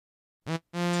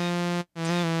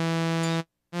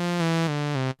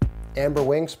Amber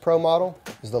Wings Pro model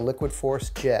is the Liquid Force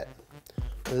Jett.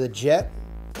 The Jett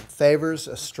favors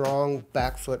a strong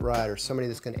back foot rider, somebody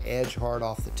that's going to edge hard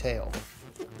off the tail.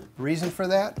 The reason for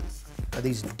that are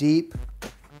these deep,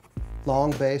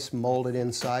 long base molded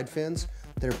in side fins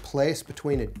that are placed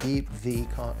between a deep V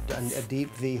hull.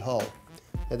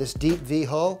 Now this deep V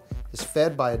hull is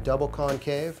fed by a double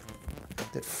concave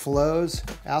that flows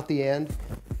out the end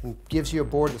and gives you a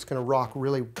board that's going to rock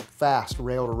really fast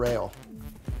rail to rail.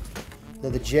 Now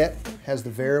the Jett has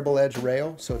the variable edge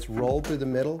rail, so it's rolled through the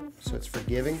middle, so it's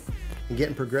forgiving and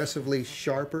getting progressively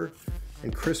sharper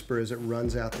and crisper as it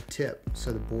runs out the tip,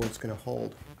 so the board's going to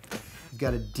hold. You've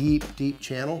got a deep, deep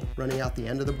channel running out the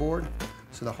end of the board,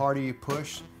 so the harder you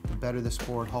push, the better this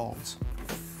board holds.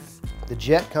 The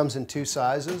Jett comes in two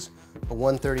sizes, a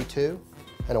 132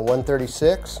 and a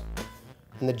 136.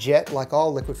 And the Jett, like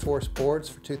all Liquid Force boards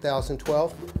for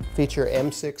 2012, feature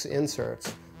M6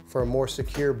 inserts for a more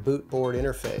secure boot board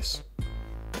interface.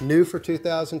 New for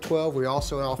 2012, we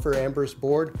also offer Amber's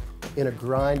board in a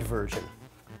grind version.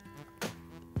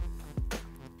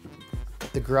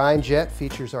 The grind Jett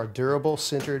features our durable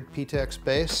sintered PTEX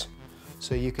base,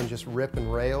 so you can just rip in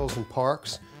rails and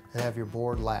parks and have your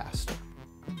board last.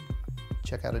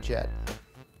 Check out a Jett.